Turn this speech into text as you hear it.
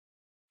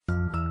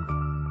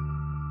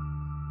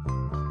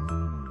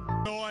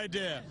No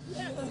idea.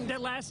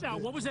 That last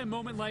out, what was that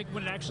moment like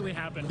when it actually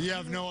happened? You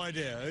have no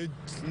idea.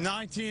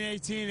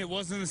 1918, it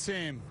wasn't the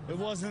same. It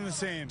wasn't the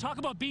same. Talk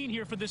about being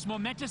here for this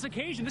momentous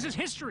occasion. This is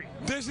history.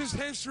 This is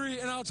history,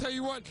 and I'll tell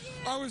you what,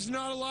 I was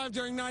not alive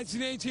during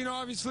 1918,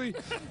 obviously,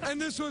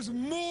 and this was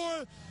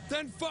more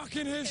than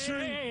fucking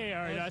history. Hey,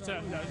 all right,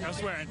 I'm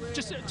swearing.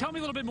 Just tell me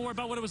a little bit more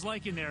about what it was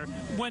like in there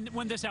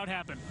when this out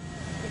happened.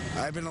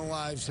 I've been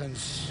alive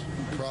since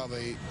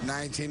probably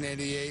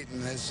 1988,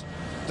 and this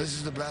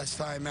is the best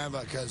time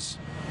ever because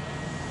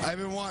I've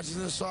been watching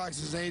the Sox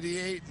since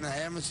 '88, and I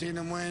haven't seen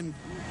them win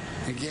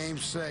in Game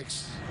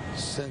 6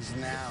 since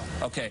now.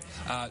 Okay,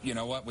 you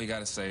know what? We got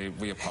to say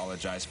we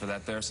apologize for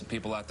that. There are some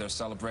people out there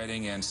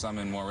celebrating, and some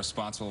in more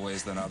responsible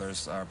ways than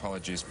others. Our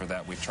apologies for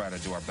that. We try to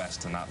do our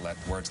best to not let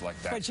words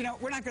like that. But, you know,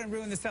 we're not going to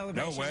ruin the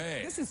celebration. No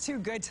way. This is too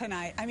good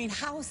tonight. I mean,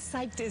 how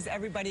psyched is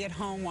everybody at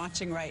home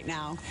watching right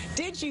now?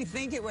 Did you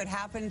think it would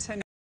happen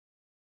tonight?